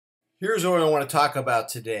Here's what I want to talk about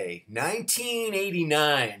today.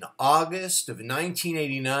 1989, August of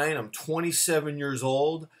 1989. I'm 27 years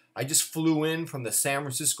old. I just flew in from the San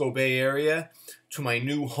Francisco Bay Area to my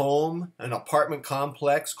new home, an apartment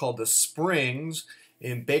complex called the Springs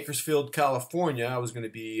in Bakersfield, California. I was going to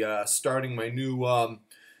be starting my new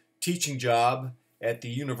teaching job at the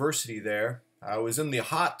university there. I was in the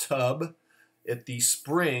hot tub at the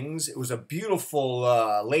Springs. It was a beautiful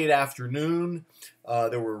late afternoon.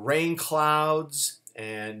 There were rain clouds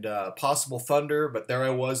and possible thunder, but there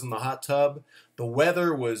I was in the hot tub. The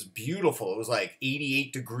weather was beautiful. It was like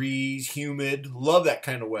 88 degrees, humid. Love that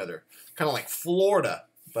kind of weather. Kind of like Florida,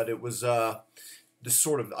 but it was this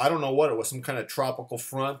sort of, I don't know what it was, some kind of tropical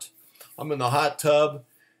front. I'm in the hot tub.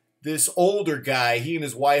 This older guy, he and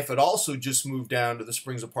his wife had also just moved down to the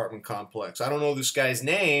Springs apartment complex. I don't know this guy's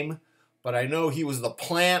name, but I know he was the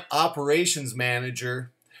plant operations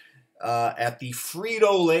manager at the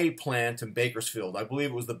Frito-Lay plant in Bakersfield. I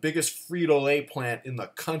believe it was the biggest Frito-Lay plant in the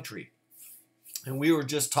country. And we were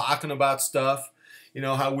just talking about stuff, you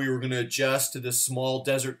know, how we were going to adjust to this small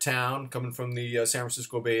desert town coming from the San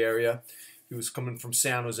Francisco Bay Area. He was coming from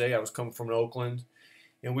San Jose. I was coming from Oakland.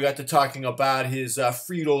 And we got to talking about his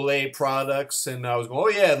Frito-Lay products. And I was going, oh,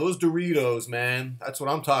 yeah, those Doritos, man. That's what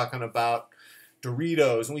I'm talking about.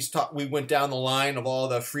 Doritos, and we went down the line of all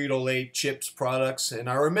the Frito-Lay chips products, and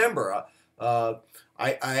I remember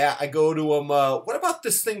I go to him, what about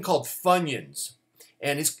this thing called Funyuns?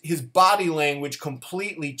 And his body language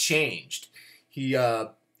completely changed. He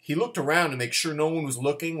looked around to make sure no one was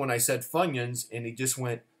looking when I said Funyuns, and he just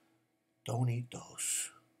went, "Don't eat those."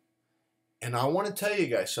 And I want to tell you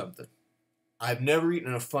guys something. I've never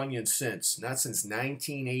eaten a Funyun since, not since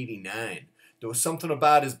 1989. There was something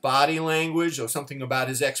about his body language. There was something about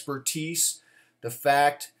his expertise. The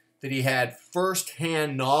fact that he had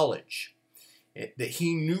first-hand knowledge, that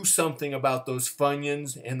he knew something about those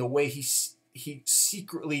Funyuns, and the way he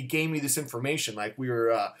secretly gave me this information, like we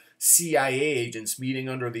were CIA agents meeting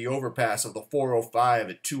under the overpass of the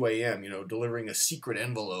 405 at 2 a.m., you know, delivering a secret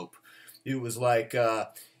envelope. It was like I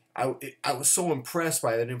was so impressed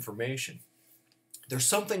by that information. There's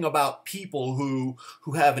something about people who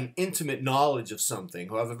have an intimate knowledge of something,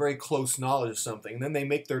 who have a very close knowledge of something, and then they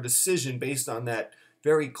make their decision based on that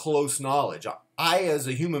very close knowledge. I, as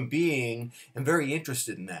a human being, am very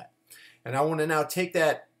interested in that. And I want to now take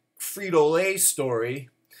that Frito-Lay story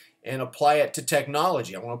and apply it to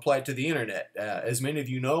technology. I want to apply it to the internet. As many of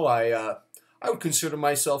you know, I would consider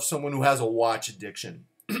myself someone who has a watch addiction.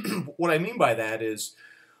 What I mean by that is,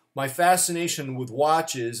 my fascination with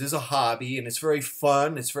watches is a hobby, and it's very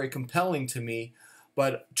fun, it's very compelling to me,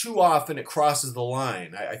 but too often it crosses the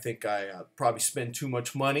line. I think I probably spend too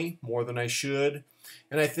much money, more than I should,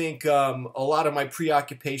 and I think a lot of my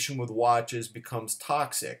preoccupation with watches becomes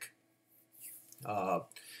toxic. I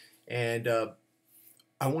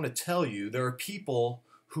want to tell you, there are people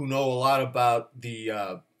who know a lot about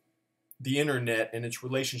the internet and its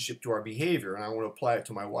relationship to our behavior, and I want to apply it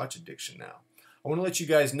to my watch addiction now. I want to let you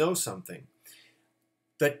guys know something.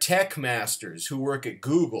 The tech masters who work at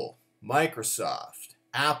Google, Microsoft,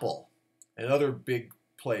 Apple, and other big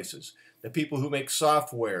places, the people who make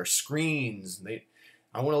software, screens,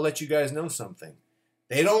 I want to let you guys know something.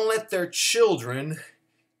 They don't let their children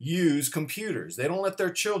use computers. They don't let their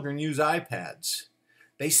children use iPads.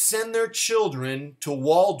 They send their children to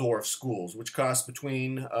Waldorf schools, which cost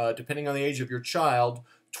between, depending on the age of your child,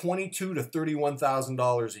 $22,000 to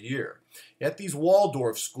 $31,000 a year. At these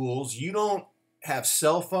Waldorf schools, you don't have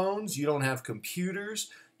cell phones, you don't have computers,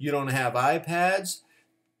 you don't have iPads.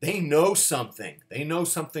 They know something. They know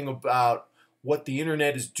something about what the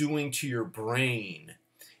internet is doing to your brain.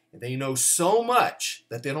 They know so much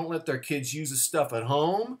that they don't let their kids use the stuff at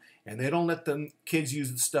home, and they don't let the kids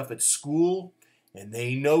use the stuff at school, and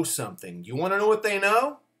they know something. You want to know what they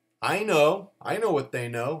know? I know what they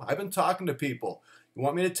know. I've been talking to people. You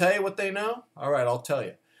want me to tell you what they know? All right, I'll tell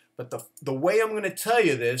you. But the way I'm going to tell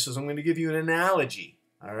you this is I'm going to give you an analogy,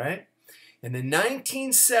 all right? In the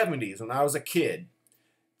 1970s, when I was a kid,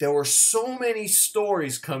 there were so many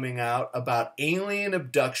stories coming out about alien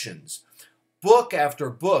abductions, book after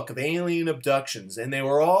book of alien abductions, and they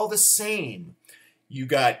were all the same. You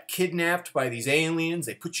got kidnapped by these aliens.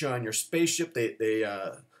 They put you on your spaceship. They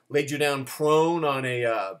laid you down prone on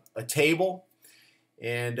a table.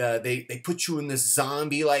 And they put you in this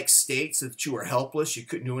zombie-like state so that you were helpless. You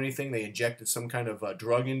couldn't do anything. They injected some kind of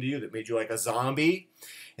drug into you that made you like a zombie.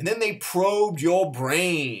 And then they probed your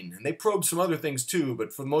brain. And they probed some other things too,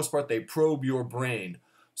 but for the most part, they probe your brain.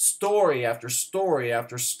 Story after story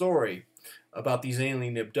after story about these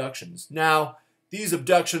alien abductions. Now, these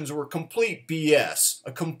abductions were complete BS,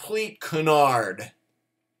 a complete canard.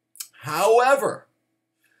 However,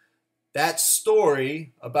 that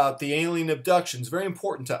story about the alien abduction is very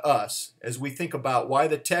important to us as we think about why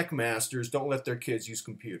the tech masters don't let their kids use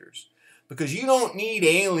computers. Because you don't need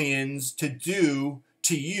aliens to do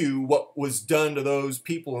to you what was done to those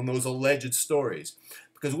people in those alleged stories.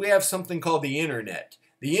 Because we have something called the internet.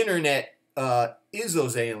 The internet is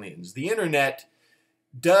those aliens. The internet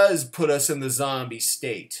does put us in the zombie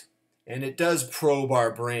state. And it does probe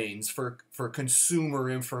our brains for consumer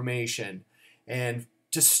information and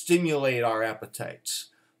to stimulate our appetites.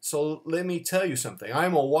 So let me tell you something.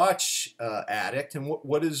 I'm a watch addict, and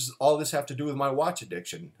what does all this have to do with my watch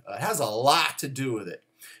addiction? It has a lot to do with it.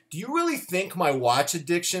 Do you really think my watch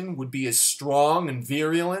addiction would be as strong and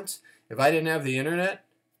virulent if I didn't have the internet?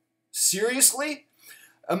 Seriously?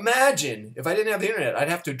 Imagine if I didn't have the internet, I'd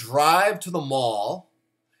have to drive to the mall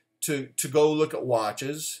to go look at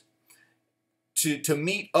watches. To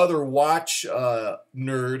meet other watch nerd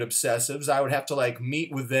obsessives, I would have to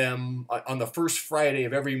meet with them on the first Friday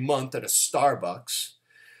of every month at a Starbucks.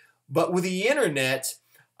 But with the internet,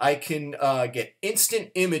 I can get instant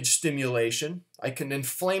image stimulation. I can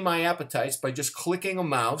inflame my appetites by just clicking a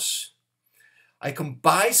mouse. I can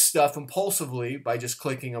buy stuff impulsively by just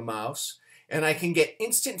clicking a mouse. And I can get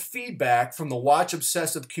instant feedback from the watch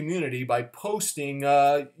obsessive community by posting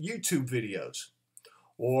YouTube videos.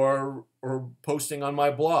 Or posting on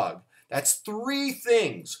my blog. That's 3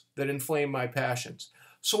 things that inflame my passions.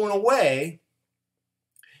 So in a way,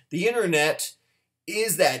 the internet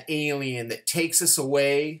is that alien that takes us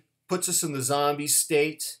away, puts us in the zombie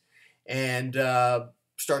state, and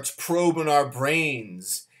starts probing our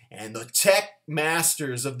brains. And the tech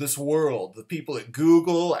masters of this world, the people at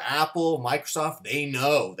Google, Apple, Microsoft, they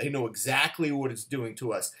know. They know exactly what it's doing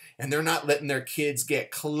to us. And they're not letting their kids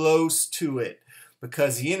get close to it.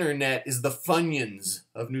 Because the internet is the Funyuns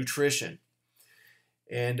of nutrition.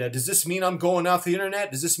 And does this mean I'm going off the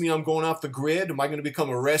internet? Does this mean I'm going off the grid? Am I going to become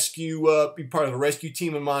be part of a rescue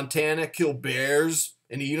team in Montana, kill bears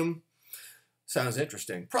and eat them? Sounds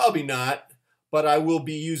interesting. Probably not, but I will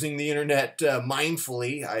be using the internet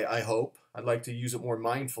mindfully, I hope. I'd like to use it more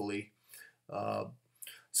mindfully.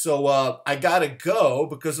 So I gotta go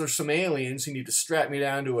because there's some aliens who need to strap me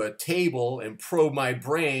down to a table and probe my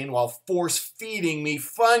brain while force feeding me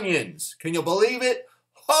Funyuns. Can you believe it?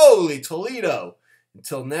 Holy Toledo!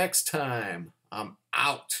 Until next time, I'm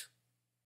out.